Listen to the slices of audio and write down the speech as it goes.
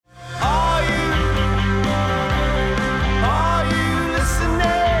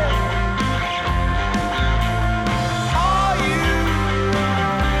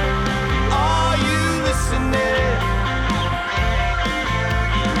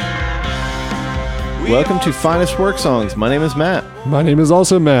Welcome to Finest Work Songs. My name is Matt. My name is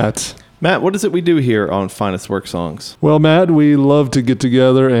also Matt. Matt, what is it we do here on Finest Work Songs? Well, Matt, we love to get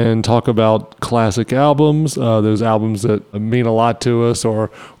together and talk about classic albums, those albums that mean a lot to us or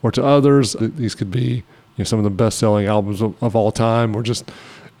to others. These could be some of the best-selling albums of all time, or just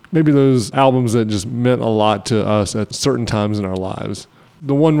maybe those albums that just meant a lot to us at certain times in our lives.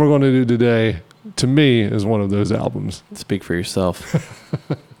 The one we're going to do today, to me, is one of those albums. Speak for yourself.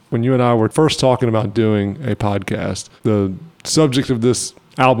 When you and I were first talking about doing a podcast, the subject of this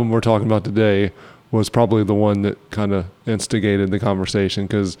album we're talking about today was probably the one that kind of instigated the conversation,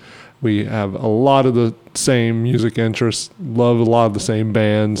 because we have a lot of the same music interests, love a lot of the same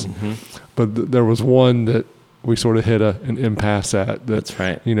bands, but there was one that we sort of hit an impasse at. That's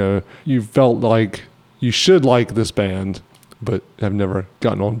right. You felt like you should like this band, but have never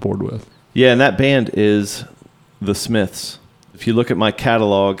gotten on board with. Yeah, and that band is The Smiths. If you look at my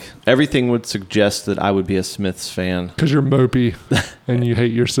catalog, everything would suggest that I would be a Smiths fan. Because you're mopey and you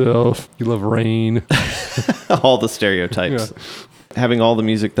hate yourself. You love rain. All the stereotypes. Yeah. Having all the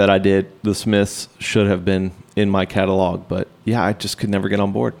music that I did, The Smiths should have been in my catalog. But yeah, I just could never get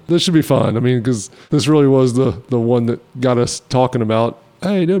on board. This should be fun. I mean, because this really was the one that got us talking about,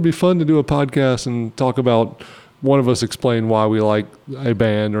 hey, it would be fun to do a podcast and talk about one of us explain why we like a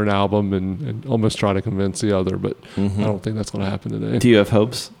band or an album and almost try to convince the other. But I don't think that's going to happen today. Do you have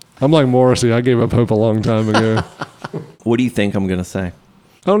hopes? I'm like Morrissey. I gave up hope a long time ago. What do you think I'm going to say? I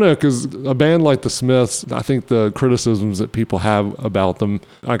don't know, because a band like the Smiths, I think the criticisms that people have about them,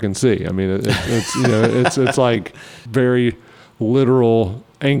 I can see. I mean, it's like very literal,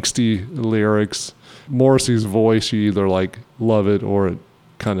 angsty lyrics. Morrissey's voice, you either like love it or it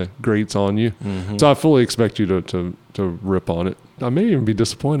kind of grates on you. So I fully expect you to rip on it. I may even be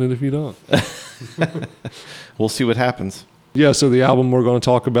disappointed if you don't. We'll see what happens. Yeah, so the album we're going to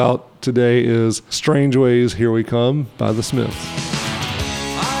talk about today is Strange Ways, Here We Come by the Smiths.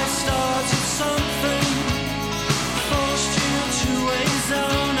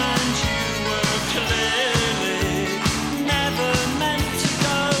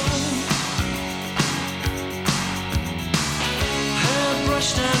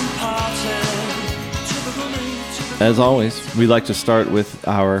 As always, we like to start with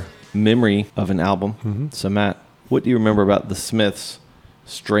our memory of an album. So, Matt, what do you remember about the Smiths'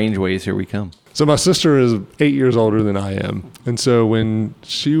 Strange Ways, Here We Come? So my sister is 8 years older than I am. And so when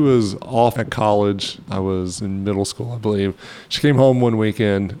she was off at college, I was in middle school, I believe, she came home one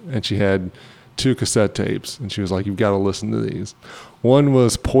weekend and she had 2 cassette tapes. And she was like, you've got to listen to these. One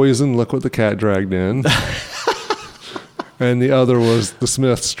was Poison, Look What the Cat Dragged In. And the other was the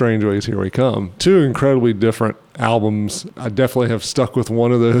Smiths' Strange Ways, Here We Come. 2 incredibly different albums. I definitely have stuck with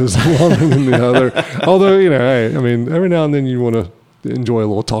one of those longer than the other. Although, hey, I mean, every now and then you want to enjoy a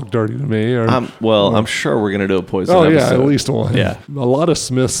little Talk Dirty to Me. I'm sure we're going to do a Poison episode. Yeah, at least one. Yeah. A lot of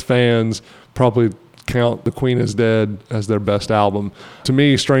Smiths fans probably count The Queen Is Dead as their best album. To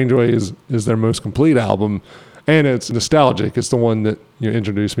me, Strange Ways is their most complete album. And it's nostalgic. It's the one that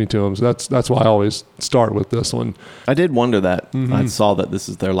introduced me to them. So that's why I always start with this one. I did wonder that. I saw that this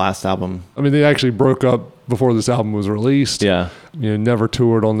is their last album. I mean, they actually broke up before this album was released. Yeah. Never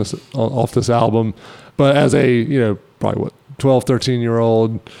toured off this album. But as a, probably 12,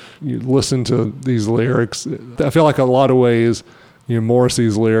 13-year-old, you listen to these lyrics. I feel like a lot of ways,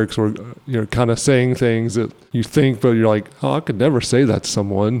 Morrissey's lyrics were, kind of saying things that you think, but you're like, oh, I could never say that to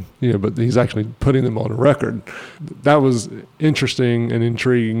someone, but he's actually putting them on a record. That was interesting and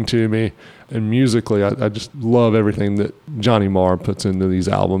intriguing to me. And musically, I just love everything that Johnny Marr puts into these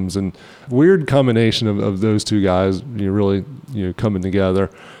albums, and weird combination of those 2 guys, really, coming together.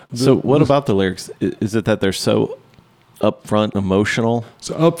 So what about the lyrics? Is it that they're so upfront emotional?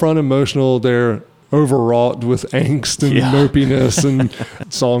 So upfront emotional, they're overwrought with angst and mopiness, and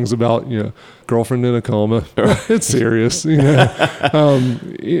songs about girlfriend in a coma. It's serious. I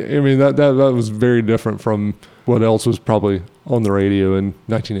mean that was very different from what else was probably on the radio in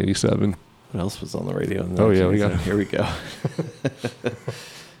 1987. What else was on the radio? Here we go.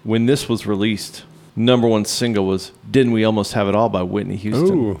 When this was released, number 1 single was "Didn't We Almost Have It All" by Whitney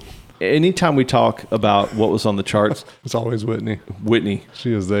Houston. Ooh. Anytime we talk about what was on the charts, it's always Whitney.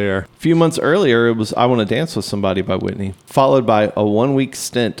 She is there. A few months earlier, it was "I Want to Dance with Somebody" by Whitney, followed by a 1-week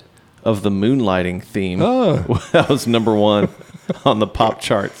stint of the Moonlighting theme. Oh. That was number 1 on the pop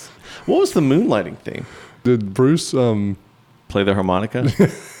charts. What was the Moonlighting theme? Did Bruce play the harmonica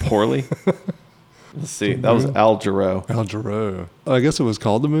poorly? Let's see. That was Al Jarreau. Al Jarreau. I guess it was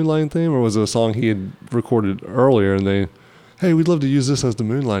called the Moonlighting theme, or was it a song he had recorded earlier and they, hey, we'd love to use this as the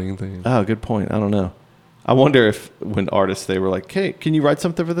Moonlighting theme? Oh, good point. I don't know. I wonder if when artists, they were like, hey, can you write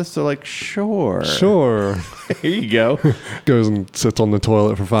something for this? They're like, sure. Sure. Here you go. Goes and sits on the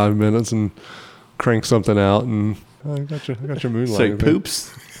toilet for 5 minutes and cranks something out, and I got your moonlighting. So he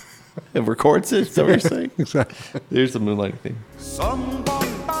poops and records it. Is that what you're saying? Exactly. There's the moonlighting thing. Some walk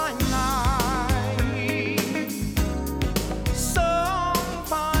by night, some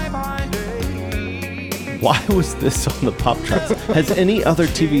fly by day. Why was this on the pop charts? Has any other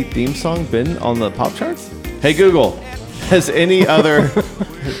TV theme song been on the pop charts? Hey Google, has any other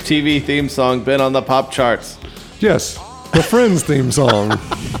TV theme song been on the pop charts? Yes, the Friends theme song.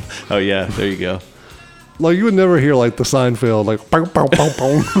 Oh yeah, there you go. Like you would never hear like the Seinfeld, like pow, pow, pow,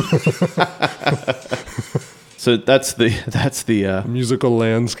 pow. So that's the Musical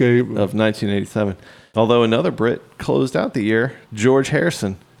landscape. of 1987. Although another Brit closed out the year, George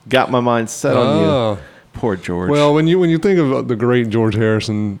Harrison. Got my mind set on Oh. you. Poor George. Well, when you think of the great George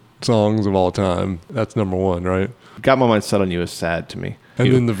Harrison songs of all time, that's number one, right? Got my mind set on you is sad to me.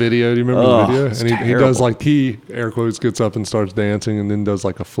 And then the video, do you remember Oh, the video? it's And he terrible. does like, he, air quotes, gets up and starts dancing and then does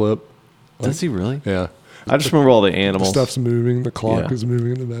like a flip. Does he really? Yeah. I just remember all the The animals. stuff's moving, the clock Yeah. is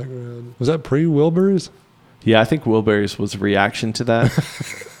moving in the background. Was that pre-Wilburys? Yeah, I think Wilburys was a reaction to that.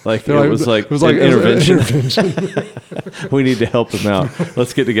 Like They're it was like an an intervention. We need to help him out.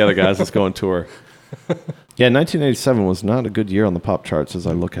 Let's get together, guys. Let's go on tour. Yeah, 1987 was not a good year on the pop charts as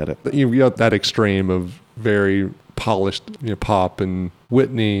I look at it. You've got that extreme of very polished pop and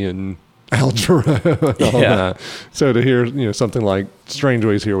Whitney and Al Jarreau and all Yeah. that. So to hear something like "Strange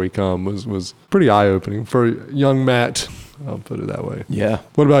Ways Here We Come" was pretty eye opening for young Matt. I'll put it that way. Yeah.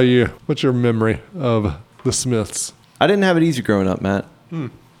 What about you? What's your memory of the Smiths? I didn't have it easy growing up, Matt.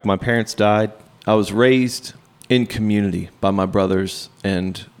 My parents died. I was raised in community by my brothers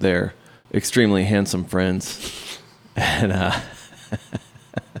and their extremely handsome friends. And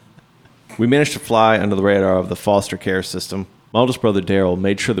we managed to fly under the radar of the foster care system. My oldest brother, Daryl,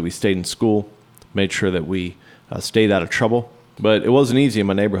 made sure that we stayed in school, made sure that we stayed out of trouble. But it wasn't easy in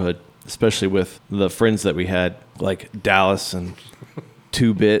my neighborhood, especially with the friends that we had, like Dallas and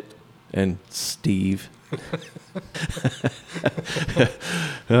 2-Bit and Steve.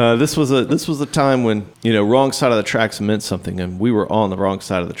 This was a time when wrong side of the tracks meant something, and we were on the wrong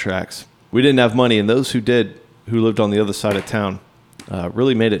side of the tracks. We didn't have money, and those who did, who lived on the other side of town,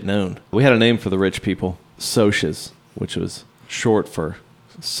 really made it known. We had a name for the rich people, Socias, which was short for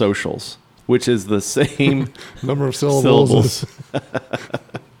socials, which is the same Number of syllables.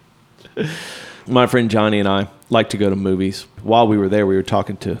 My friend Johnny and I liked to go to movies. While we were there, we were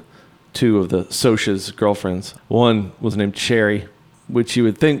talking to two of the Socia's girlfriends. One was named Cherry, which you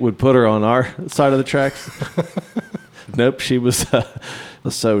would think would put her on our side of the tracks. Nope, she was a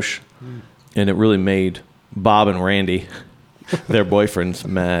Soch. And it really made Bob and Randy, their boyfriends,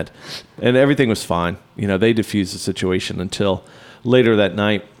 mad. And everything was fine. They diffused the situation until later that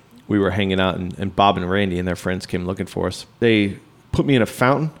night we were hanging out, and Bob and Randy and their friends came looking for us. They put me in a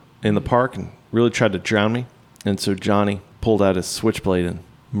fountain in the park and really tried to drown me. And so Johnny pulled out his switchblade and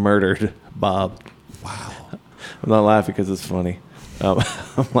murdered Bob. Wow. I'm not laughing because it's funny. I'm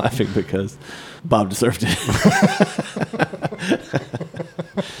laughing because Bob deserved it.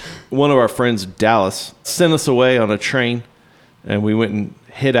 One of our friends, Dallas, sent us away on a train, and we went and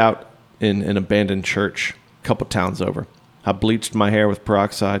hid out in an abandoned church a couple towns over. I bleached my hair with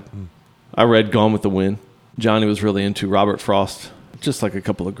peroxide. I read Gone with the Wind. Johnny was really into Robert Frost, just like a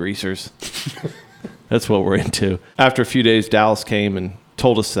couple of greasers. That's what we're into. After a few days, Dallas came and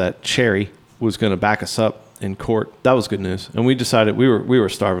told us that Cherry was going to back us up in court. That was good news. And we decided, we were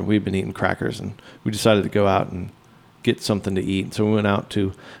starving. We'd been eating crackers, and we decided to go out and get something to eat. So we went out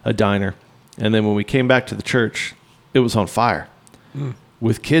to a diner. And then when we came back to the church, it was on fire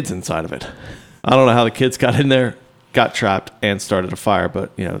with kids inside of it. I don't know how the kids got in there, got trapped, and started a fire,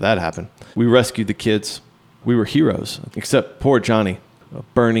 but that happened. We rescued the kids. We were heroes, except poor Johnny. A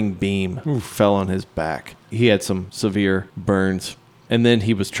burning beam fell on his back. He had some severe burns, and then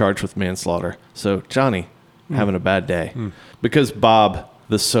he was charged with manslaughter. So Johnny having a bad day. Because Bob,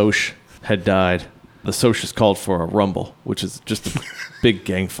 the Soch, had died, the Socias called for a rumble, which is just a big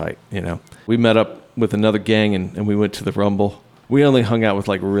gang fight, We met up with another gang, and we went to the rumble. We only hung out with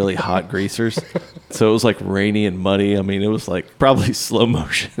like really hot greasers. So it was like rainy and muddy. I mean, it was like probably slow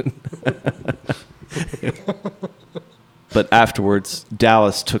motion. But afterwards,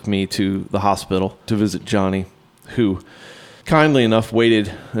 Dallas took me to the hospital to visit Johnny, who kindly enough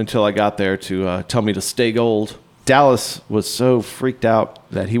waited until I got there to tell me to stay gold. Dallas was so freaked out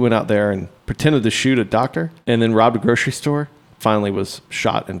that he went out there and pretended to shoot a doctor and then robbed a grocery store. Finally was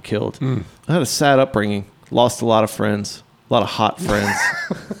shot and killed. I had a sad upbringing. Lost a lot of friends, a lot of hot friends.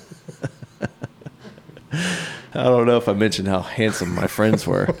 I don't know if I mentioned how handsome my friends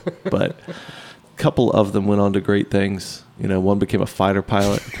were, but a couple of them went on to great things. You know, one became a fighter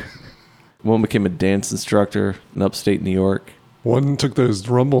pilot. One became a dance instructor in upstate New York. One took those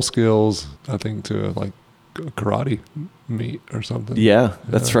rumble skills, I think, to like a karate meet or something. Yeah,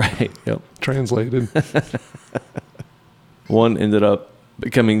 that's right. Yep. Translated. One ended up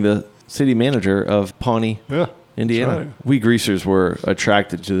becoming the city manager of Pawnee, Yeah. Indiana. That's right. We greasers were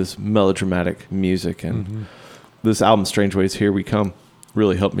attracted to this melodramatic music, and this album, Strange Ways, Here We Come,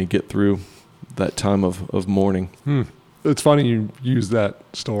 really helped me get through that time of mourning. It's funny you use that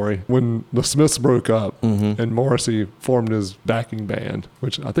story. When the Smiths broke up and Morrissey formed his backing band,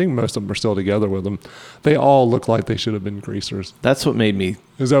 which I think most of them are still together with him, they all look like they should have been greasers. That's what made me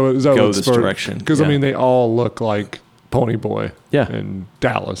Is that go what this spurred- direction. Because, Yeah. I mean, they all look like Pony Boy Yeah. and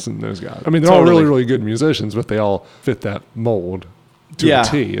Dallas and those guys. I mean, they're all Totally. really, really good musicians, but they all fit that mold to Yeah. a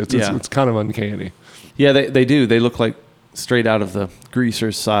T. It's kind of uncanny. Yeah, they do. They look like straight out of the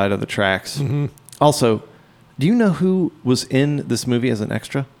Greasers side of the tracks. Also, do you know who was in this movie as an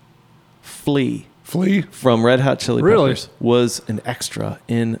extra? Flea Flea? from Red Hot Chili Really? Peppers was an extra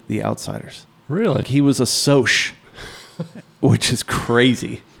in The Outsiders. Really? Like, he was a Soch, which is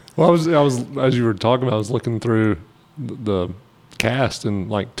crazy. Well, I was as you were talking about, I was looking through the cast, and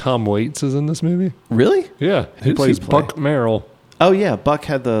like Tom Waits is in this movie. Really? Yeah, he Who's plays he play? Buck Merrill. Oh yeah, Buck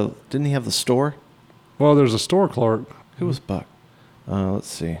didn't he have the store? Well, there's a store clerk. Who was Buck? Let's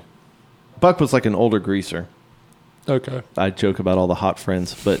see. Buck was like an older greaser. Okay. I joke about all the hot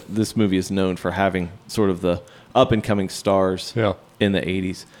friends, but this movie is known for having sort of the up and coming stars Yeah. in the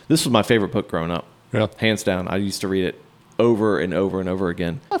 80s. This was my favorite book growing up. Yeah. Hands down. I used to read it over and over and over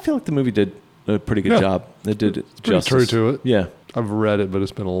again. I feel like the movie did a pretty good Yeah. job. It did Pretty justice. true to it. Yeah. I've read it, but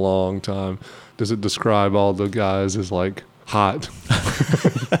it's been a long time. Does it describe all the guys as like hot?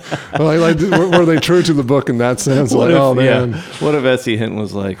 Were they true to the book in that sense? Like, oh man, What if S.E. Hinton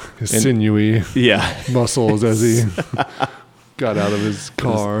was like? his and- sinewy yeah. muscles as he got out of his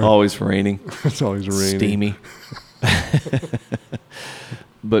car. Always raining. It's always raining. Steamy.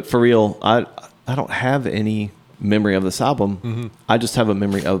 But for real, I don't have any memory of this album. I just have a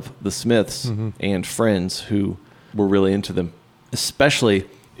memory of the Smiths and friends who were really into them, especially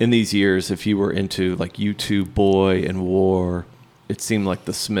in these years. If you were into like U2, Boy, and War, it seemed like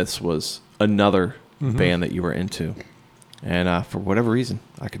the Smiths was another band that you were into. And for whatever reason,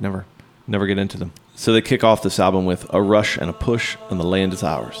 I could never get into them. So they kick off this album with A Rush and a Push, and The Land Is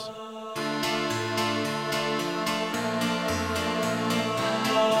Ours.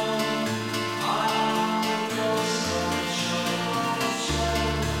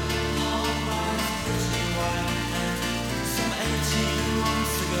 Some 18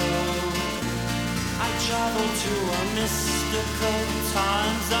 months ago, I traveled to a mystical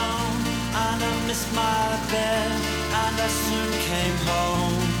time zone, and I missed my bed, and I soon came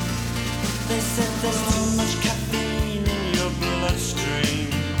home. They said there's too much caffeine in your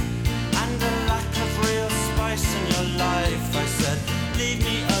bloodstream, and a lack of real spice in your life. I said, leave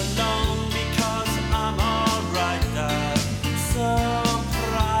me alone, because I'm alright, Dad.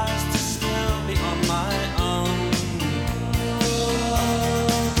 Surprised to still be on my own.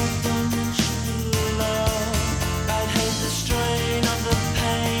 I'd hate the strain of the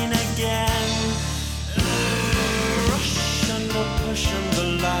pain again. Rush and the push and the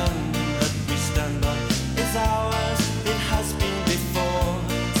land that we stand on is ours. It has been before,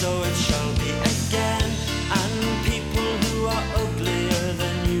 so it shall be again. And people who are uglier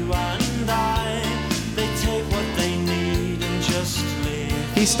than you and I, they take what they need and just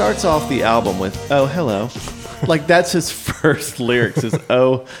leave. He starts off the album with "Oh, hello." Like, that's his first lyrics is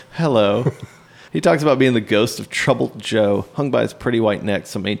 "Oh, hello." He talks about being the ghost of troubled Joe, hung by his pretty white neck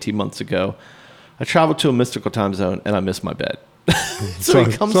some 18 months ago. I traveled to a mystical time zone, and I missed my bed. so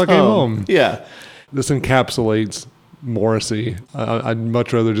he comes so I came home. home. Yeah. This encapsulates Morrissey. I'd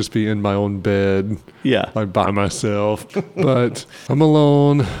much rather just be in my own bed, Yeah. like by myself. But I'm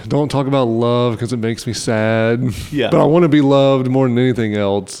alone. Don't talk about love because it makes me sad. Yeah. But I want to be loved more than anything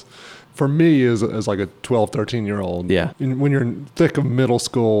else. For me, as like a 12, 13-year-old, Yeah. when you're in thick of middle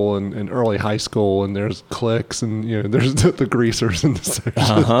school and early high school, and there's cliques, and there's the greasers in the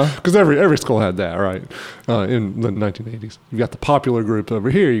section, because every school had that, right? In the 1980s, you got the popular group over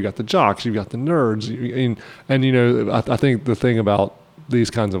here, you got the jocks, you got the nerds, and I think the thing about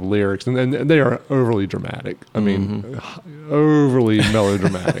these kinds of lyrics, and they are overly dramatic. I mean, overly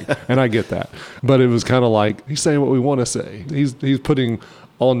melodramatic, and I get that. But it was kind of like he's saying what we want to say. He's putting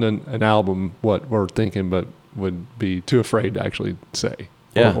on an album what we're thinking, but would be too afraid to actually say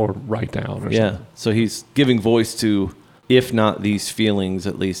or write down. Or Yeah. something. So he's giving voice to, if not these feelings,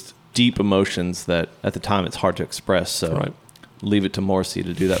 at least deep emotions that at the time it's hard to express. So Right. leave it to Morrissey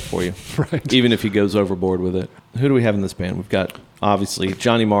to do that for you. Right. Even if he goes overboard with it. Who do we have in this band? We've got, obviously,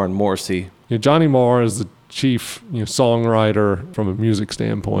 Johnny Marr and Morrissey. Yeah, Johnny Marr is the chief songwriter from a music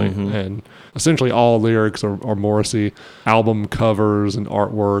standpoint, and essentially all lyrics are Morrissey. Album covers and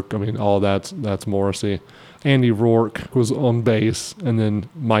artwork, I mean, all that's Morrissey. Andy Rourke was on bass, and then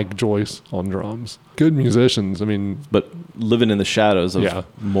Mike Joyce on drums. Good musicians, I mean, But living in the shadows of Yeah.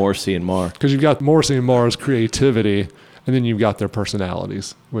 Morrissey and Marr. because you've got Morrissey and Marr's creativity, and then you've got their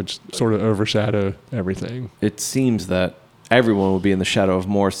personalities, which sort of overshadow everything. It seems that everyone would be in the shadow of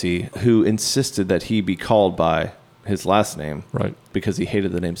Morrissey, who insisted that he be called by his last name Right. because he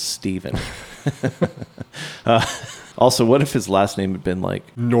hated the name Steven. Also, what if his last name had been like,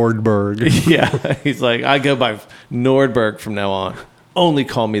 Nordberg. yeah, he's like, I go by Nordberg from now on. Only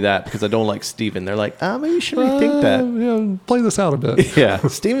call me that because I don't like Steven. They're like, maybe you should rethink that. Yeah, play this out a bit. Yeah,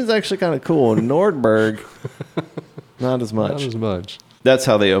 Steven's actually kind of cool. Nordberg, not as much. Not as much. That's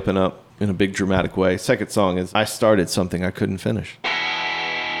how they open up in a big dramatic way. Second song is I started something I couldn't finish.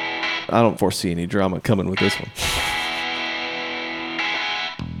 I don't foresee any drama coming with this one.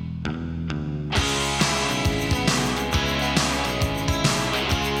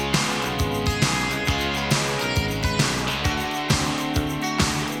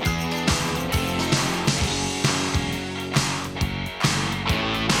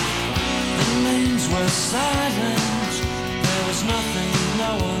 The lanes were silent. There was nothing,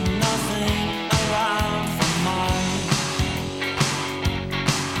 no one, nothing around for mine.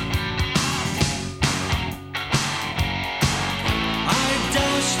 I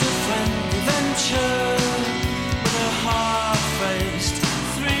dashed a friendly venture with a hard-faced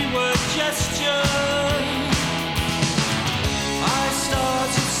three-word gesture. I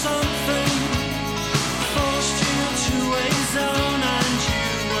started something, forced you to a zone, and you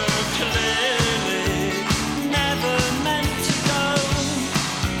were clearly never meant to go.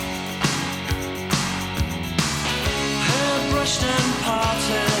 Hair brushed and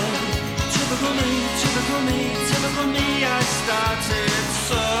parted, typical me, typical me, typical me. I started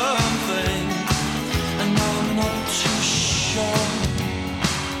something, and now I'm not too sure.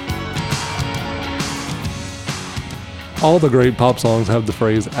 All the great pop songs have the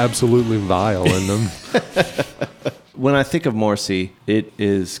phrase absolutely vile in them. When I think of Morrissey, it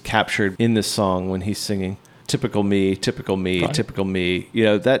is captured in this song when he's singing typical me, typical me, Right. typical me. You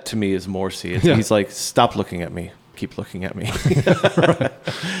know, that to me is Morrissey. Yeah. He's like, stop looking at me. Keep looking at me.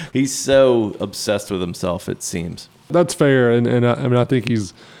 He's so obsessed with himself, it seems. That's fair, and I mean I think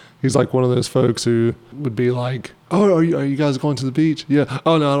he's like one of those folks who would be like, "Oh, are you guys going to the beach?" Yeah.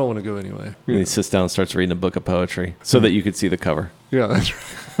 Oh no, I don't want to go anyway. And he sits down and starts reading a book of poetry so that you could see the cover. Yeah, that's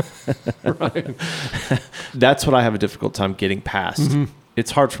right. Right. That's what I have a difficult time getting past. Mm-hmm.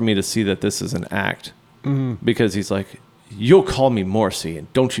 It's hard for me to see that this is an act because he's like, you'll call me Morrissey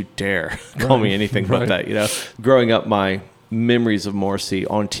and don't you dare call me anything but Right. that. You know, growing up, my memories of Morrissey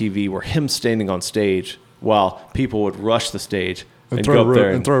on TV were him standing on stage while people would rush the stage and go up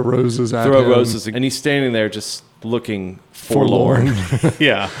there and throw roses at throw him. roses, and he's standing there just looking forlorn.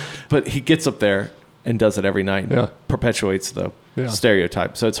 Yeah, but he gets up there and does it every night. Yeah. Perpetuates the Yeah.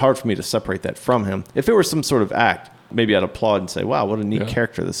 stereotype. So it's hard for me to separate that from him. If it were some sort of act, maybe I'd applaud and say, "Wow, what a neat Yeah.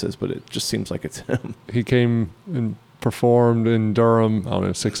 character this is." But it just seems like it's him. He came and performed in Durham, I don't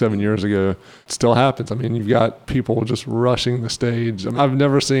know, 6-7 years ago. It still happens. I mean, you've got people just rushing the stage. I mean, I've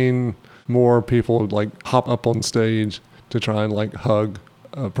never seen more people like hop up on stage to try and like hug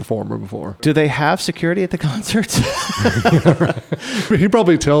a performer before. Do they have security at the concerts? He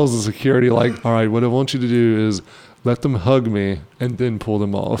probably tells the security like, "All right, what I want you to do is let them hug me and then pull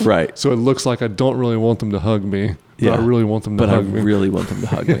them off." Right. So it looks like I don't really want them to hug me, but Yeah. I really want them to But I hug me. really want them to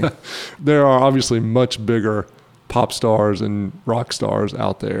hug me. There are obviously much bigger pop stars and rock stars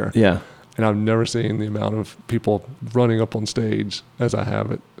out there. Yeah. And I've never seen the amount of people running up on stage as I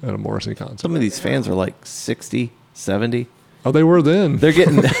have at a Morrissey concert. Some of these fans are like 60, 70. Oh, they were then. They're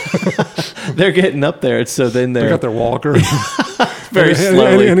getting they're getting up there. So then They they're got their walker. very and,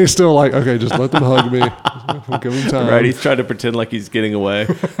 slowly. and he's still like, okay, just let them hug me. We'll give him time. Right, he's trying to pretend like he's getting away,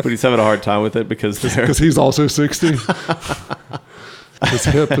 but he's having a hard time with it because they're Because he's also 60. His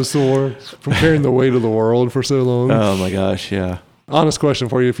hip is sore from carrying the weight of the world for so long. oh my gosh, yeah. Honest question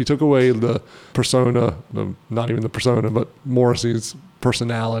for you. If you took away the persona, not even the persona, but Morrissey's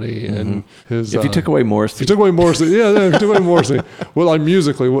personality and his... If you took away Morrissey, If you took away Morrissey, if you took away Morrissey, well, like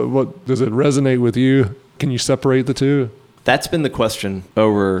musically, what does it resonate with you? Can you separate the two? that's been the question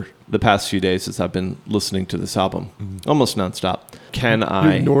over the past few days as I've been listening to this album, almost nonstop. Can You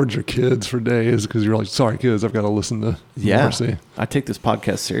I? ignored your kids for days because you're like, sorry, kids, I've got to listen to Yeah. Morrissey. I take this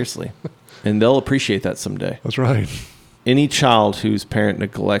podcast seriously, and they'll appreciate that someday. That's right. Any child whose parent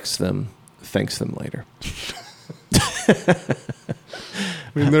neglects them thanks them later. I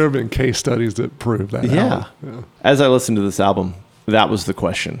mean, there have been case studies that prove that. Yeah. out. As I listened to this album, that was the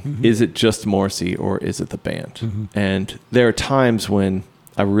question. Is it just Morrissey or is it the band? And there are times when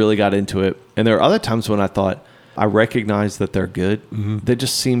I really got into it. And there are other times when I thought, I recognize that they're good. They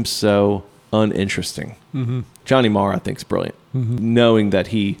just seem so uninteresting. Johnny Marr, I think, is brilliant. Knowing that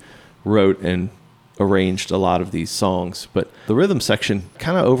he wrote and arranged a lot of these songs. But the rhythm section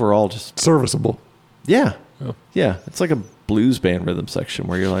kind of overall just, Serviceable. yeah. Yeah. It's like a blues band rhythm section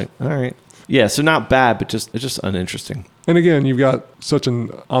where you're like, all right. Yeah, so not bad, but it's just uninteresting. And again, you've got such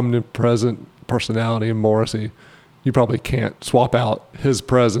an omnipresent personality in Morrissey. You probably can't swap out his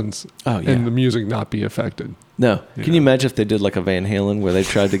presence and the music not be affected. No. Can you imagine if they did like a Van Halen where they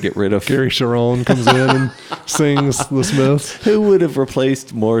tried to get rid of... Gary Sharon comes in and sings The Smiths. Who would have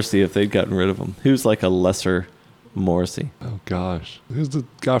replaced Morrissey if they'd gotten rid of him? Who's like a lesser Morrissey? Oh, gosh. Who's the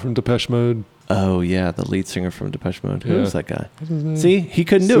guy from Depeche Mode? Oh, yeah, the lead singer from Depeche Mode. Yeah. Who's that guy? What's his name? See, he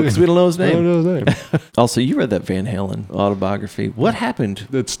couldn't do it because we don't know his I don't name. know his name. Also, you read that Van Halen autobiography. What happened?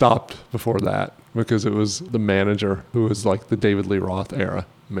 It stopped before that because it was the manager who was like the David Lee Roth era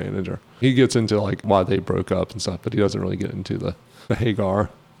manager. He gets into like why they broke up and stuff, but he doesn't really get into the Hagar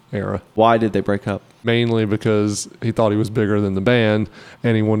era. Why did they break up? Mainly because he thought he was bigger than the band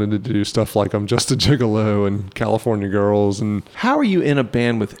and he wanted to do stuff like I'm Just a Gigolo and California Girls. And How are you in a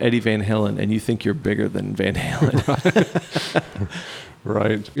band with Eddie Van Halen and you think you're bigger than Van Halen?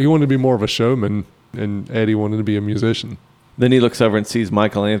 right. He wanted to be more of a showman and Eddie wanted to be a musician. Then he looks over and sees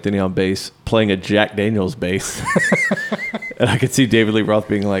Michael Anthony on bass playing a Jack Daniels bass. And I could see David Lee Roth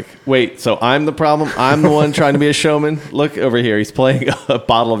being like, wait, so I'm the problem? I'm the one trying to be a showman? Look over here. He's playing a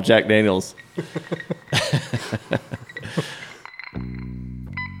bottle of Jack Daniels.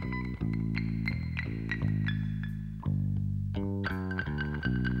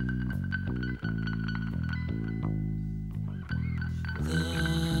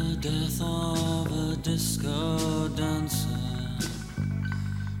 The death of a disco dancer.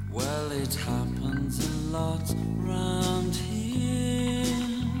 Well, it happens a lot round here.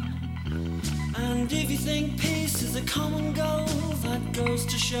 And if you think peace is a common goal, that goes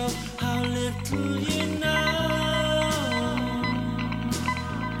to show how little you know.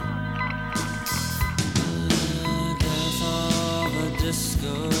 The death of a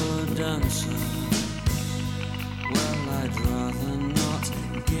disco dancer. Well, I'd rather not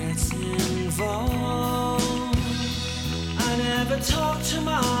get involved. I never talk to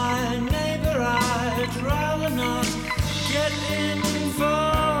my neighbor, I'd rather not get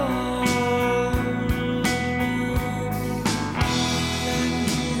involved.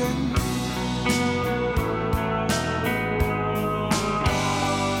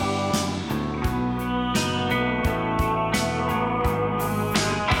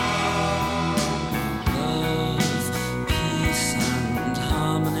 Love, peace and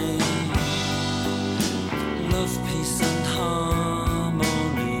harmony. Love, peace and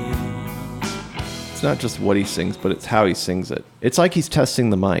harmony. It's not just what he sings, but it's how he sings it. It's like he's testing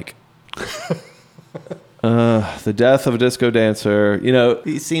the mic. The death of a disco dancer. You know,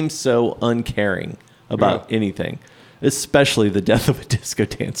 he seems so uncaring about anything, especially the death of a disco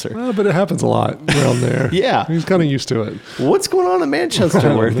dancer. Well, but it happens a lot around there. Yeah. He's kind of used to it. What's going on in Manchester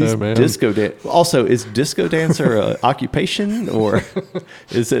I where don't know, these man. disco Also, is disco dancer a occupation or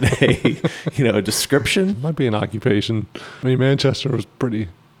is it a description? Might be an occupation. I mean, Manchester was pretty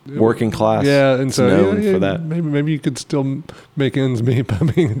Working class. Yeah, and It's so known yeah, for that. Maybe you could still make ends meet by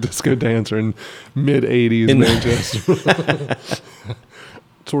being a disco dancer in mid '80s In- Manchester.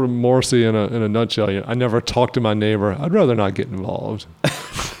 Sort of Morrissey in a nutshell. I never talk to my neighbor. I'd rather not get involved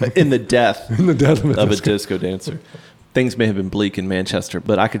In the death in the death of a of a disco. disco dancer. Things may have been bleak in Manchester,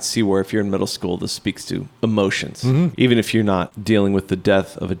 but I could see where if you're in middle school, this speaks to emotions. Even if you're not dealing with the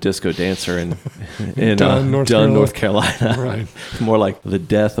death of a disco dancer in Dunn, North North Carolina. Right. More like the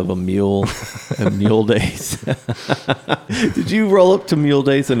death of a mule and Mule Days. Did you roll up to Mule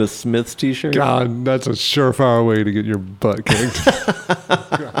Days in a Smiths t-shirt? God, that's a surefire way to get your butt kicked.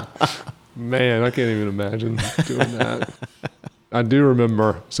 God. Man, I can't even imagine doing that. I do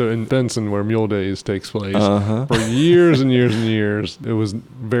remember, so in Benson, where Mule Days takes place, for years and years and years, it was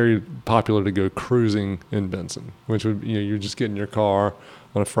very popular to go cruising in Benson, which would, you just get in your car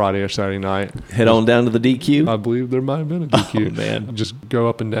on a Friday or Saturday night. Head on down to the DQ. I believe there might have been a DQ. Oh, man. Just go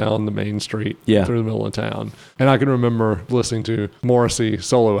up and down the main street Yeah. through the middle of town. And I can remember listening to Morrissey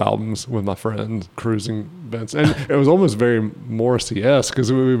solo albums with my friends, cruising events. And it was almost very Morrissey-esque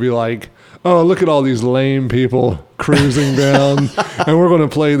because we would be like, oh, look at all these lame people cruising down. And we're going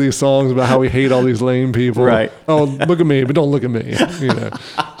to play these songs about how we hate all these lame people. Right. Oh, look at me, but don't look at me. You know.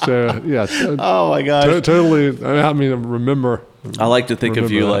 So, yeah. Oh my gosh. Totally. I mean, remember. I like to think of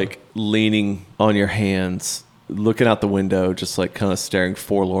Remember you that. like leaning on your hands, looking out the window, just like kind of staring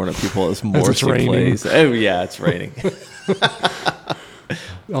forlorn at people as Morrissey raining. plays. Oh yeah, it's raining.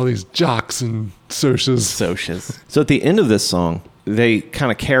 All these jocks and socias Socias. So at the end of this song, they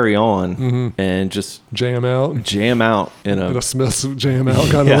kind of carry on and just jam out. jam out in In a a Smith's jam out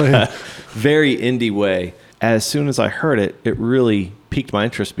kind of way. very indie way. As soon as I heard it, it really piqued my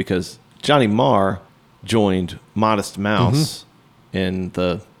interest because Johnny Marr joined Modest Mouse in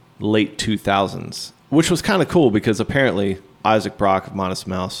the late 2000s, which was kind of cool because apparently Isaac Brock of Modest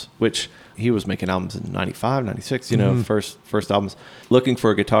Mouse, which he was making albums in 95, 96, you know, first albums, looking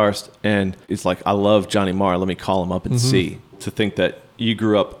for a guitarist. And it's like, I love Johnny Marr. Let me call him up and see. To think that you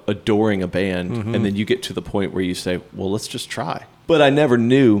grew up adoring a band and then you get to the point where you say, well, let's just try. But I never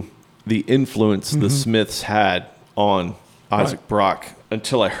knew the influence the Smiths had on Isaac Brock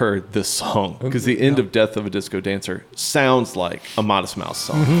until I heard this song. Because the end of Death of a Disco Dancer sounds like a Modest Mouse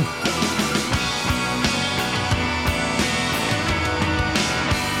song.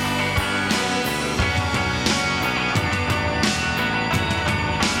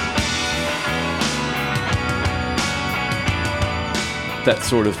 That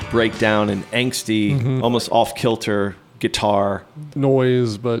sort of breakdown and angsty, almost off-kilter guitar.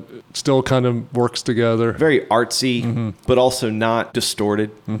 Noise, but still kind of works together. Very artsy, but also not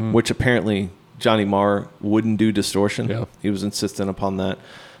distorted, which apparently Johnny Marr wouldn't do distortion. Yeah. He was insistent upon that.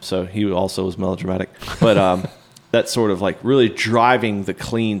 So he also was melodramatic. But that sort of like really driving the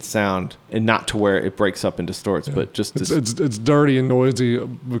clean sound and not to where it breaks up and distorts, but just this. It's dirty and noisy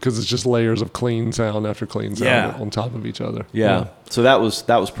because it's just layers of clean sound after clean sound Yeah. on top of each other. Yeah. So that was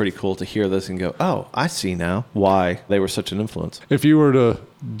pretty cool to hear this and go, oh, I see now why they were such an influence. If you were to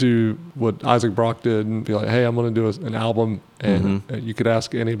do what Isaac Brock did and be like, hey, I'm going to do an album, and you could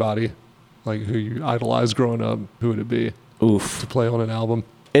ask anybody like who you idolized growing up, who would it be Oof. to play on an album?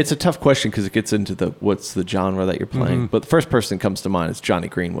 It's a tough question because it gets into what's the genre that you're playing. But the first person that comes to mind is Johnny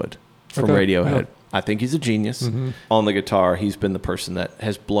Greenwood from Okay, Radiohead. yeah. I think he's a genius. On the guitar, he's been the person that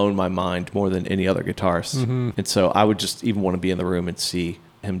has blown my mind more than any other guitarist. And so I would just even want to be in the room and see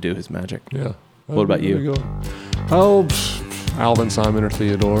him do his magic. Yeah. What about There you? we go. Oh, Alvin, Simon, or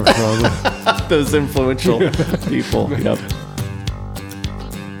Theodore, probably. Those influential people. Yep.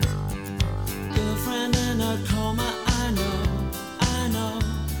 Girlfriend in a coma, I know,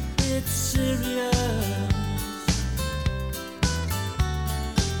 it's serious.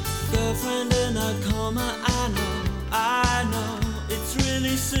 Girlfriend in a coma, I know, it's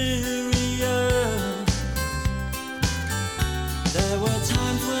really serious. There were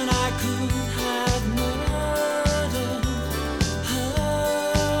times when I could have murdered her,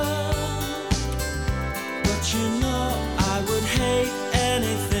 but you know I would hate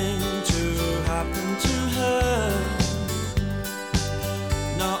anything to happen to her.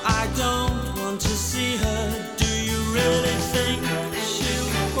 No, I don't want to see her. Do you really think she'll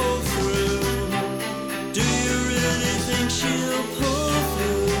pull through? Do you really think she'll pull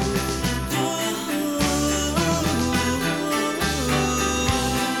through?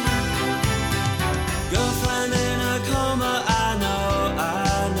 Girlfriend in a coma, I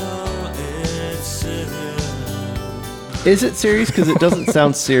know it's serious. Is it serious? Because it doesn't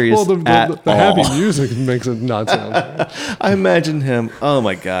sound serious Well, the at all. happy music makes it not sound I imagine him, oh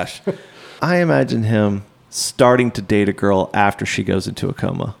my gosh. I imagine him starting to date a girl after she goes into a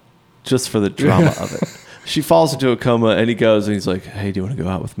coma, just for the drama of it. She falls into a coma and he goes and he's like, hey, do you want to go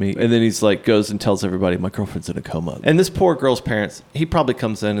out with me? And then he's like, goes and tells everybody, my girlfriend's in a coma. And this poor girl's parents, he probably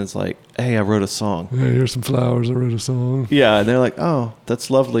comes in and is like, hey, I wrote a song. Hey, here's some flowers. I wrote a song. Yeah, and they're like, oh,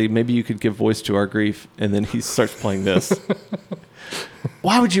 that's lovely. Maybe you could give voice to our grief. And then he starts playing this.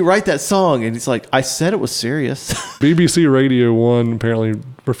 Why would you write that song? And he's like, I said it was serious. BBC Radio 1 apparently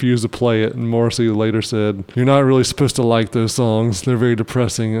refused to play it, and Morrissey later said, you're not really supposed to like those songs. They're very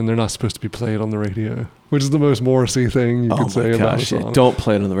depressing, and they're not supposed to be played on the radio, which is the most Morrissey thing you Oh could say my about a gosh, song. don't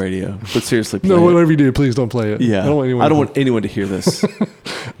play it on the radio. But seriously, play No, it. whatever you do, please don't play it. Yeah, I don't want anyone to hear this.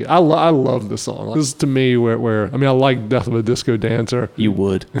 I love this song. This is to me where I mean, I like Death of a Disco Dancer. You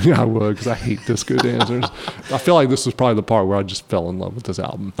would. Yeah, I would, because I hate disco dancers. I feel like this was probably the part where I just fell in love with this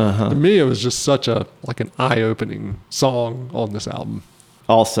album. To me, it was just such an eye-opening song on this album.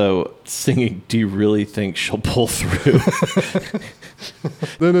 Also, singing, do you really think she'll pull through?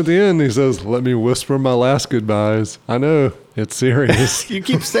 Then at the end, he says, "Let me whisper my last goodbyes." I know it's serious. You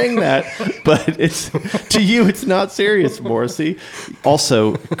keep saying that, but it's to you, it's not serious, Morrissey.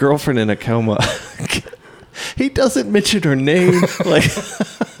 Also, girlfriend in a coma. He doesn't mention her name. Like,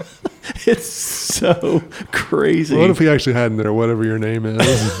 it's so crazy. What if he actually had in there, whatever your name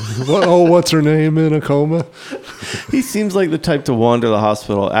is? What's her name in a coma? He seems like the type to wander the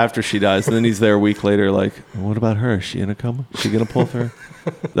hospital after she dies, and then he's there a week later like, what about her? Is she in a coma? Is she going to pull through?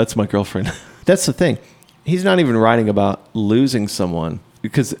 That's my girlfriend. That's the thing. He's not even writing about losing someone,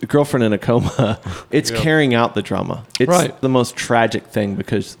 because girlfriend in a coma, it's carrying out the drama. It's the most tragic thing,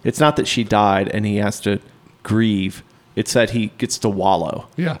 because it's not that she died and he has to grieve. It's that he gets to wallow.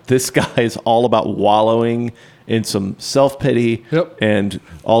 Yeah. This guy is all about wallowing in some self-pity and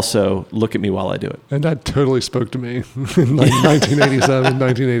also look at me while I do it. And that totally spoke to me in like 1987,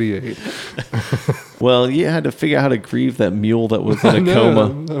 1988. Well, you had to figure out how to grieve that mule that was in a coma.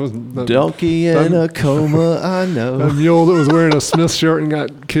 That Donkey in a coma, I know. mule that was wearing a Smith shirt and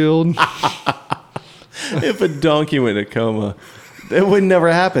got killed. If a donkey went in a coma, it would never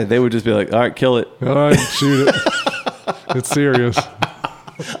happen. They would just be like, all right, kill it. All right, shoot it. It's serious.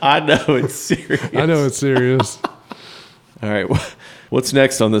 I know it's serious. I know it's serious. All right, what's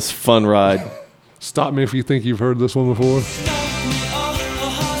next on this fun ride? Stop me if you think you've heard this one before. Stop me, oh,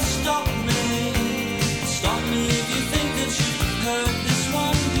 stop me. Stop me if you think that you've heard this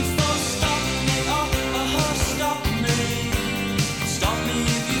one before. Stop me, oh, stop me. Stop me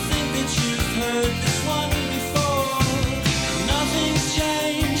if you think that you've heard this one before. Nothing's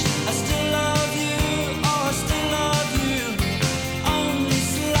changed, I still love you, oh, I still love you. Only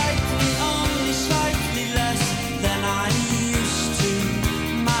slightly less than I used to,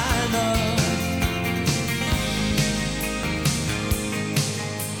 my love.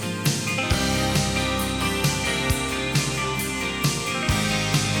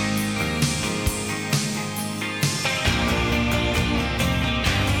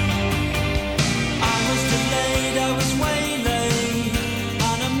 I was delayed, I was waylaid.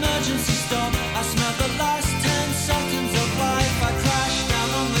 An emergency stop, I smelled the last 10 seconds of life. I crashed down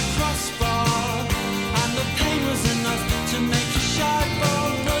on the crossbar, and the pain was enough to make a shy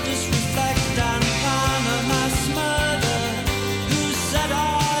bold notice reflect and plan a mass murder. Who said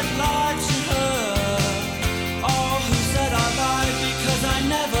I'd lie to her? Oh, who said I lied because I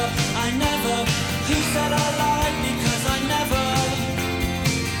never. Who said I lied because I never.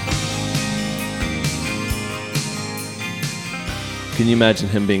 Can you imagine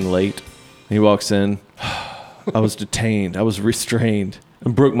him being late? He walks in. I was detained. I was restrained.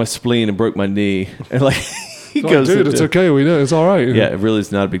 And broke my spleen and broke my knee. And like he goes, Dude, it's okay. We know it's all right. Yeah, it really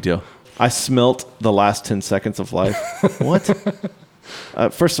is not a big deal. I smelt the last 10 seconds of life. What?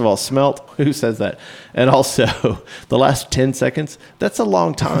 First of all, smelt. Who says that? And also, the last 10 seconds. That's a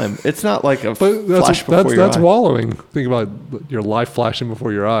long time. It's not like a But flash before your that's eye. wallowing. Think about your life flashing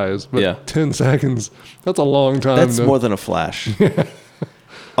before your eyes. But Yeah. 10 seconds, that's a long time. That's more than a flash.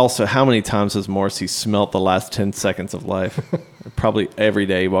 Also, how many times has Morrissey smelt the last 10 seconds of life? Probably every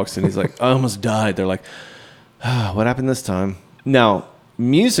day he walks in, he's like, I almost died. They're like, what happened this time? Now,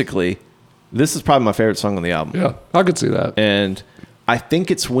 musically, this is probably my favorite song on the album. Yeah, I could see that. And I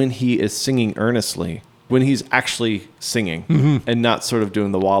think it's when he is singing earnestly, when he's actually singing and not sort of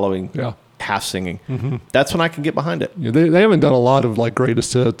doing the wallowing, Yeah. half singing. That's when I can get behind it. Yeah, they haven't done a lot of like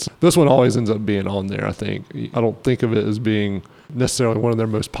greatest hits. This one always ends up being on there, I think. I don't think of it as being necessarily one of their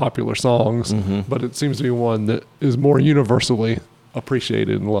most popular songs, but it seems to be one that is more universally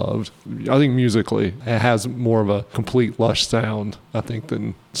appreciated and loved. I think musically it has more of a complete lush sound, I think,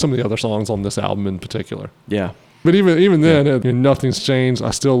 than some of the other songs on this album in particular. Yeah. But even then, nothing's changed.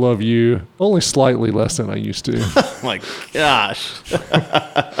 I still love you, only slightly less than I used to. Oh my gosh.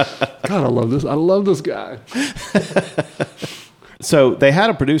 God, I love this. I love this guy. So they had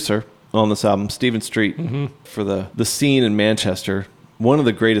a producer on this album, Stephen Street, for the scene in Manchester, one of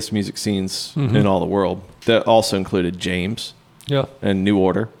the greatest music scenes in all the world. That also included James Yeah. and New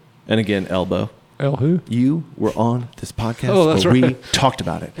Order, and again Elbow. El who? You were on this podcast Oh, that's where we right. talked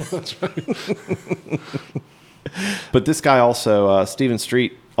about it. That's right. But this guy also, Stephen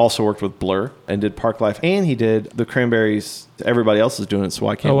Street, also worked with Blur and did Park Life, and he did the Cranberries. Everybody else is doing it, so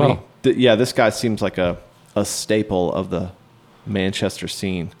why can't Oh, wow. we? Yeah, this guy seems like a staple of the Manchester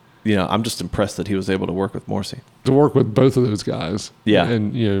scene. You know, I'm just impressed that he was able to work with Morrissey. To work with both of those guys. Yeah.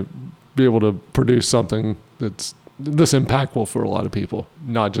 And, be able to produce something that's this impactful for a lot of people,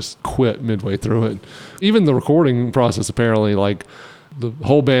 not just quit midway through it. Even the recording process, apparently, like the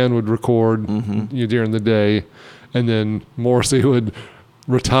whole band would record during the day, and then Morrissey would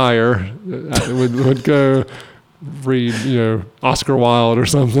retire, would go read, Oscar Wilde or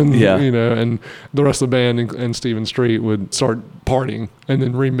something, Yeah. and the rest of the band and Stephen Street would start partying and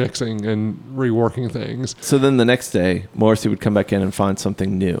then remixing and reworking things. So then the next day, Morrissey would come back in and find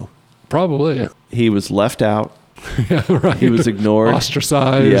something new. Probably. He was left out. Yeah, right. He was ignored.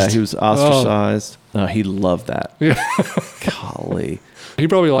 Ostracized. Yeah, he was ostracized. Oh, he loved that. Yeah. Golly. He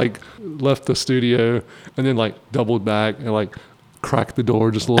probably left the studio and then doubled back and cracked the door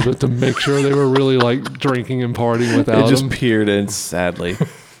just a little bit to make sure they were really drinking and partying without It just him. peered in sadly.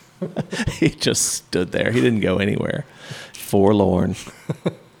 He just stood there. He didn't go anywhere. Forlorn.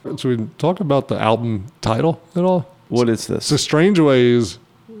 So we talk about the album title at all? What is this? So Strange Ways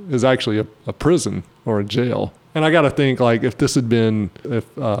is actually a prison or a jail. And I got to think, if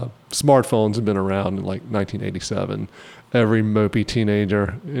smartphones had been around in 1987, every mopey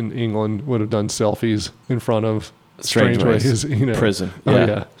teenager in England would have done selfies in front of Strange Ways. Prison. Oh, Yeah.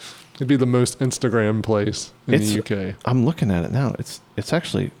 yeah. It'd be the most Instagram place in the UK. I'm looking at it now. It's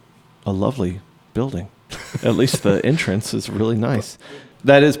actually a lovely building. At least the entrance is really nice.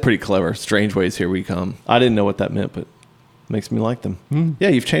 That is pretty clever. Strange Ways, here we come. I didn't know what that meant, but makes me like them. Yeah,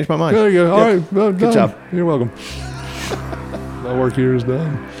 you've changed my mind. There you go. All right. Well, Good done. job. You're welcome. My work here is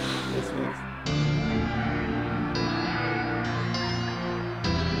done.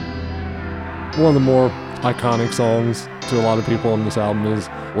 One of the more iconic songs to a lot of people on this album is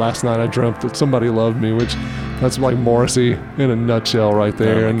Last Night I Dreamt That Somebody Loved Me, which that's Morrissey in a nutshell right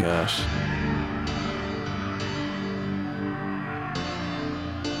there. Oh my gosh.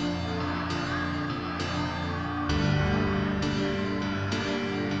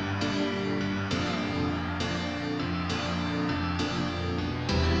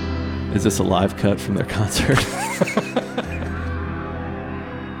 Is this a live cut from their concert?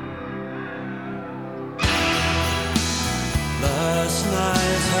 Last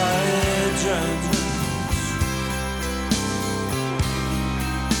night I dreamt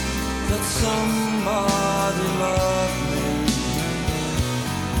that somebody loved me.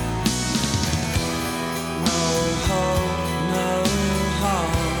 No hope, no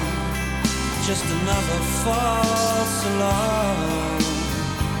harm, just another false alarm.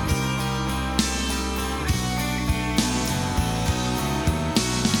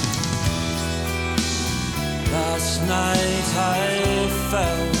 Last night I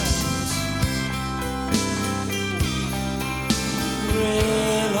felt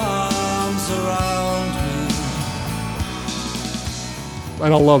real arms around me.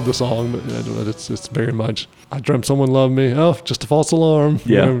 And I love the song, but it's very much, I dreamt someone loved me. Oh, just a false alarm.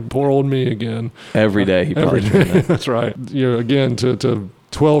 Yeah. Poor old me again. Every day he probably Every did day. that. That's right. Again, to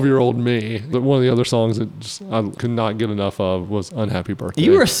 12-year-old me, one of the other songs that I could not get enough of was Unhappy Birthday.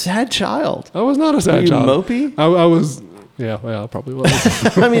 You were a sad child. I was not a Were sad you child. mopey? I was, yeah, I probably was.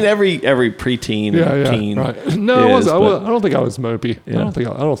 I mean, every preteen and teen. Right. No, is, I but don't think I was mopey. Yeah. I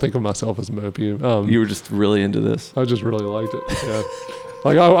don't think of myself as mopey. You were just really into this. I just really liked it. Yeah.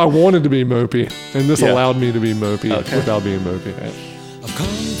 I wanted to be mopey, and this Yeah. allowed me to be mopey Okay. without being mopey. I've come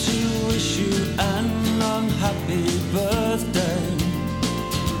to wish you an unhappy birthday.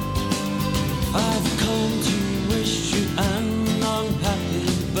 I've come to wish you an unhappy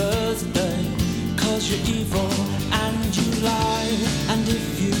birthday. 'Cause you're evil and you lie, and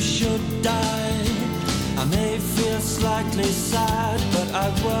if you should die, I may feel slightly sad, but I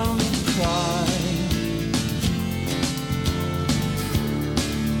won't cry.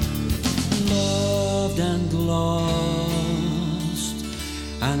 Loved and lost,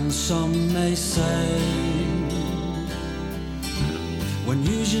 and some may say, when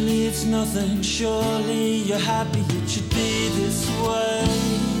usually it's nothing, surely you're happy, it should be this way.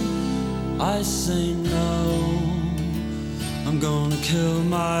 I say no, I'm gonna kill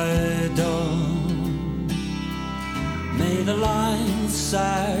my dog. May the lines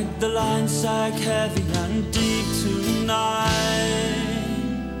sag heavy and deep tonight.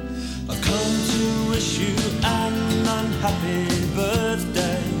 I've come to wish you an unhappy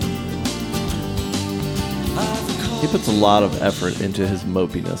birthday. He puts a lot of effort into his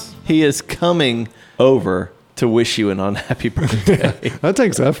mopiness. He is coming over to wish you an unhappy birthday. That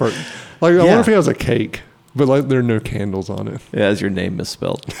takes effort. I Yeah. wonder if he has a cake, but there are no candles on it. It has your name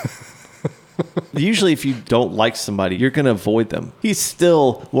misspelled. Usually, if you don't like somebody, you're going to avoid them. He's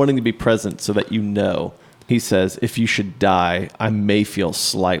still wanting to be present so that you know. He says, if you should die, I may feel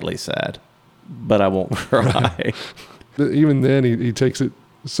slightly sad, but I won't cry. Even then, he takes it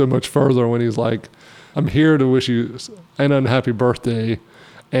so much further when he's like, I'm here to wish you an unhappy birthday,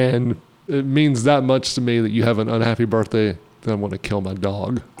 and it means that much to me that you have an unhappy birthday that I want to kill my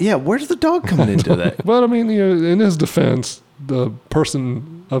dog. Yeah, where's the dog coming into that? But I mean, in his defense, the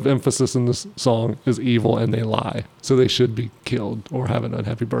person of emphasis in this song is evil and they lie. So they should be killed or have an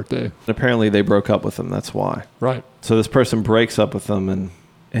unhappy birthday. Apparently they broke up with him. That's why. Right. So this person breaks up with them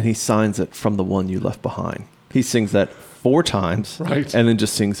and he signs it from the one you left behind. He sings that 4 times. Right. And then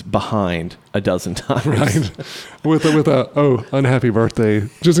just sings behind a dozen times. Right. with a unhappy birthday.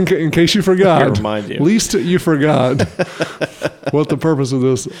 Just in case you forgot. I remind you. At least you forgot what the purpose of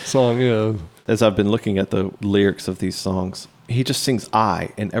this song is. As I've been looking at the lyrics of these songs, he just sings I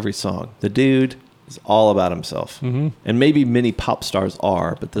in every song. The dude is all about himself. Mm-hmm. And maybe many pop stars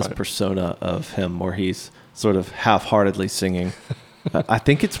are, but this persona of him where he's sort of half-heartedly singing, I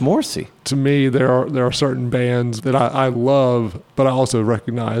think it's Morrissey. To me, there are certain bands that I love, but I also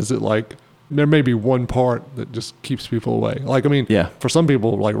recognize that, like, there may be one part that just keeps people away. Like, I mean, for some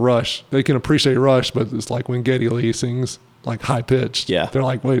people, like Rush, they can appreciate Rush, but it's like when Geddy Lee sings, like, high-pitched. Yeah. They're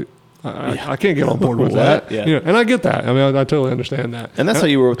like, wait, I can't get on board with that. Yeah. You know, and I get that. I mean, I totally understand that. And that's how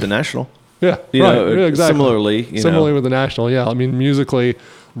you were with the National. Yeah, You right. know, Yeah, exactly. Similarly with the National, yeah. I mean, musically,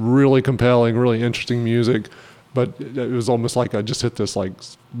 really compelling, really interesting music, but it was almost like I just hit this like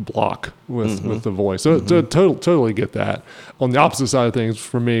block with the voice. So totally get that. On the opposite side of things,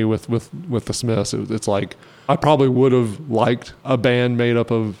 for me with the Smiths, it's like I probably would have liked a band made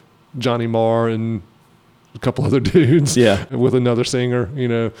up of Johnny Marr and a couple other dudes, with another singer. You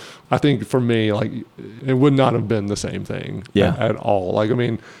know, I think for me, like, it would not have been the same thing, at all. Like, I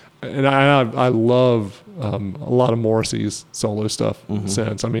mean, and I love a lot of Morrissey's solo stuff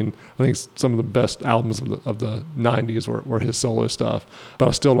since. I mean, I think some of the best albums of the 90s were his solo stuff, but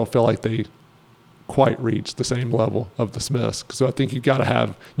I still don't feel like they quite reach the same level of the Smiths. So I think you can't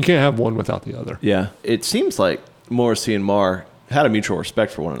have one without the other. Yeah. It seems like Morrissey and Marr had a mutual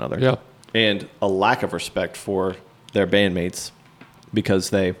respect for one another. Yeah. And a lack of respect for their bandmates because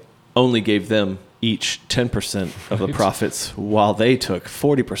they only gave them each 10% of the profits while they took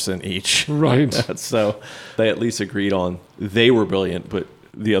 40% each. Right. So they at least agreed on they were brilliant, but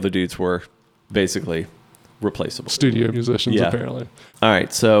the other dudes were basically replaceable. Studio musicians, apparently. All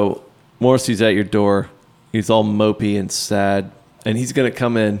right. So Morrissey's at your door. He's all mopey and sad, and he's going to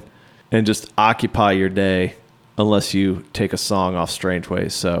come in and just occupy your day unless you take a song off Strange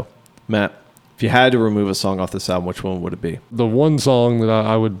Ways. So, Matt, if you had to remove a song off this album, which one would it be? The one song that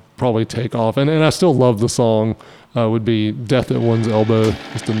I would probably take off, and I still love the song, would be Death at One's Elbow.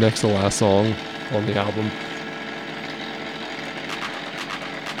 It's the next to last song on the album.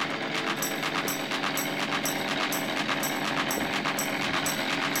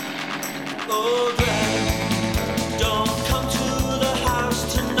 Oh, Glenn, don't come to the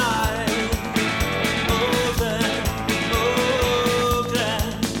house tonight. Oh,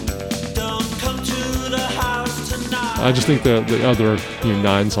 Glenn, don't come to the house tonight. I just think the other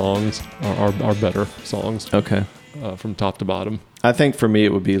 9 songs are better songs. Okay. From top to bottom. I think for me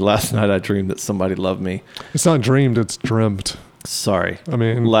it would be Last Night I Dreamed That Somebody Loved Me. It's not dreamed, it's dreamt. Sorry. I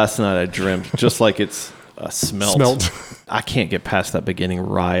mean... Last Night I Dreamed, just like it's smelt. Smelt. I can't get past that beginning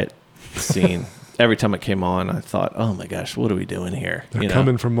riot scene. Every time it came on, I thought, oh my gosh, what are we doing here? They're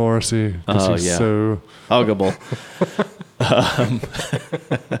coming from Morrissey. Oh, he's yeah. so... Huggable.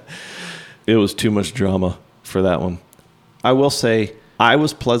 It was too much drama for that one. I will say, I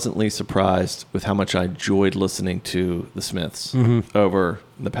was pleasantly surprised with how much I enjoyed listening to the Smiths over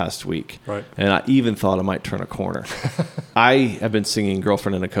the past week. Right. And I even thought I might turn a corner. I have been singing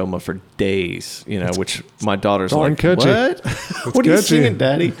Girlfriend in a Coma for days, which my daughter's Darn like, catchy. what? What are you catchy. singing,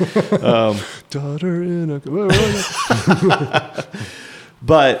 Daddy? Daughter in a...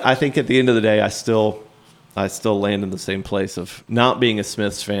 But I think at the end of the day, I still land in the same place of not being a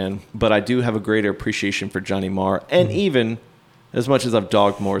Smiths fan, but I do have a greater appreciation for Johnny Marr. And even as much as I've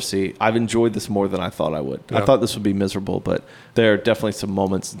dogged Morrissey, I've enjoyed this more than I thought I would. Yeah. I thought this would be miserable, but there are definitely some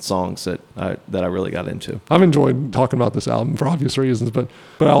moments and songs that I really got into. I've enjoyed talking about this album for obvious reasons, but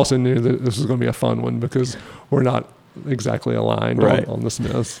I also knew that this was going to be a fun one because we're not exactly aligned Right. on the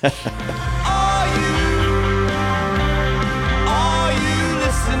Smiths. Are you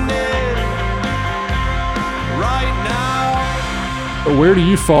listening right now? Where do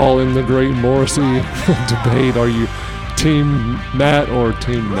you fall in the great Morrissey debate? Are you Team Matt or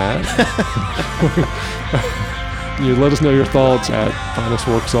Team Matt? You let us know your thoughts at Finest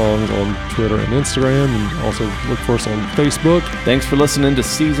Work Songs on Twitter and Instagram, and also look for us on Facebook. Thanks for listening to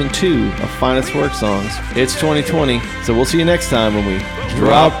Season 2 of Finest Work Songs. It's 2020, so we'll see you next time when we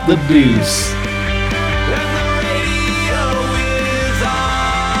drop the deuce. And the radio is on.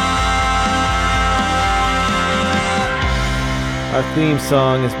 Our theme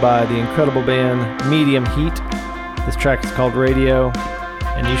song is by the incredible band Medium Heat. This track is called Radio,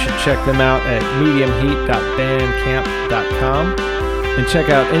 and you should check them out at mediumheat.bandcamp.com. And check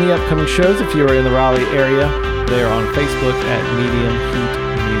out any upcoming shows if you are in the Raleigh area. They are on Facebook at Medium Heat